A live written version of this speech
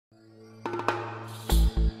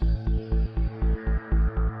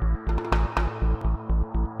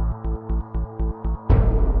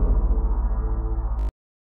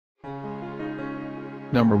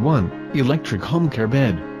Number 1. Electric Homecare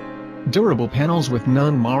Bed. Durable panels with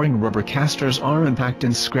non-marring rubber casters are impact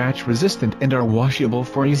and scratch resistant and are washable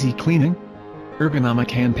for easy cleaning.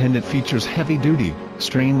 Ergonomic hand pendant features heavy-duty,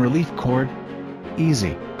 strain relief cord.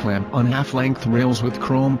 Easy, clamp on half-length rails with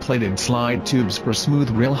chrome-plated slide tubes for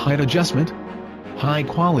smooth rail height adjustment.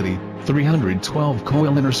 High-quality,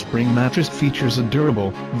 312-coil inner spring mattress features a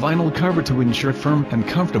durable, vinyl cover to ensure firm and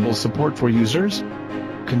comfortable support for users.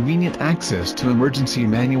 Convenient access to emergency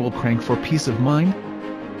manual crank for peace of mind.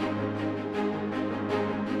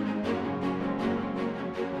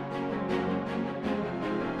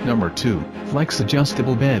 Number 2. Flex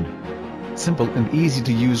Adjustable Bed. Simple and easy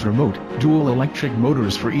to use remote, dual electric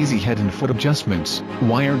motors for easy head and foot adjustments.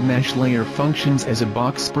 Wired mesh layer functions as a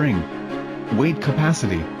box spring. Weight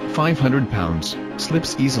capacity, 500 pounds,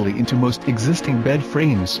 slips easily into most existing bed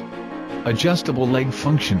frames. Adjustable leg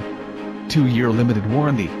function. 2-year limited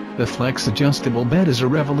warranty. The Flex Adjustable Bed is a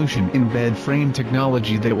revolution in bed frame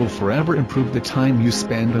technology that will forever improve the time you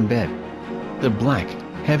spend in bed. The black,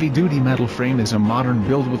 heavy-duty metal frame is a modern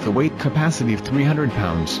build with a weight capacity of 300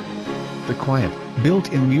 pounds. The quiet,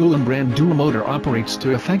 built-in Mullen brand dual motor operates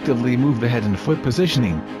to effectively move the head and foot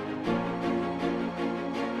positioning.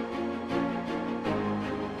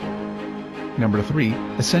 Number 3.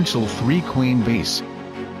 Essential 3-Queen Base.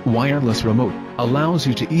 Wireless remote, allows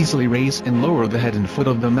you to easily raise and lower the head and foot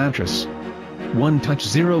of the mattress. One-touch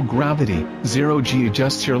zero-gravity, zero-G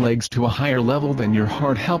adjusts your legs to a higher level than your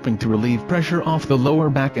heart, helping to relieve pressure off the lower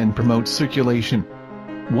back and promote circulation.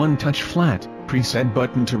 One-touch flat, preset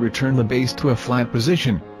button to return the base to a flat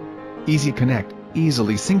position. Easy connect,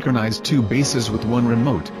 easily synchronize 2 bases with 1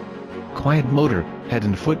 remote. Quiet motor, head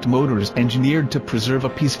and foot motor is engineered to preserve a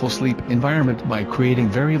peaceful sleep environment by creating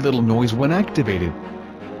very little noise when activated.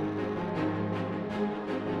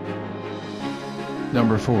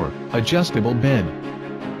 Number 4. Adjustable Bed.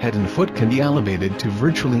 Head and foot can be elevated to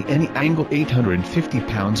virtually any angle. 850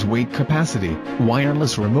 pounds weight capacity.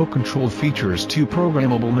 Wireless remote control features 2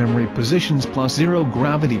 programmable memory positions plus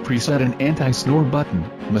zero-gravity preset and anti-snore button.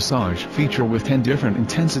 Massage feature with 10 different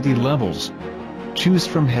intensity levels. Choose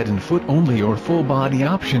from head and foot only or full body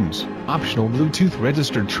options. Optional Bluetooth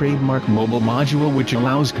registered trademark mobile module which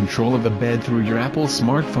allows control of the bed through your Apple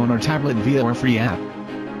smartphone or tablet via our free app.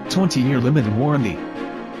 20-year limited warranty.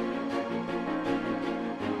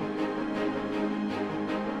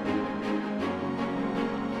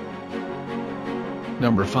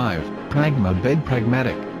 Number 5.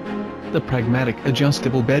 Pragmatic. The Pragmatic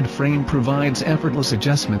adjustable bed frame provides effortless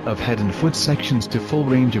adjustment of head and foot sections to full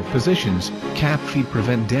range of positions. Cap feet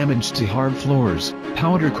prevent damage to hard floors.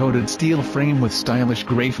 Powder-coated steel frame with stylish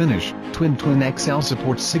gray finish. Twin XL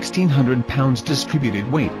supports 1,600 pounds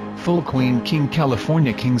distributed weight. Full Queen King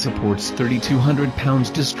California King supports 3,200 pounds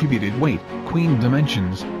distributed weight. Queen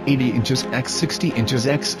dimensions, 80 inches x 60 inches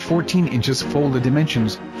x 14 inches. Folded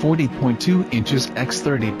dimensions, 40.2 inches x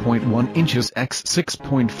 30.1 inches x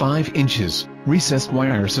 6.5 inches. Recessed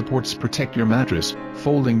wire supports protect your mattress.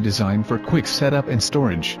 Folding design for quick setup and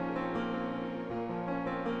storage.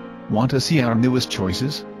 Want to see our newest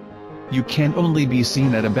choices? You can only be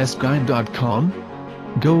seen at abestguide.com.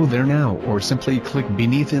 Go there now or simply click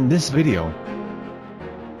beneath in this video.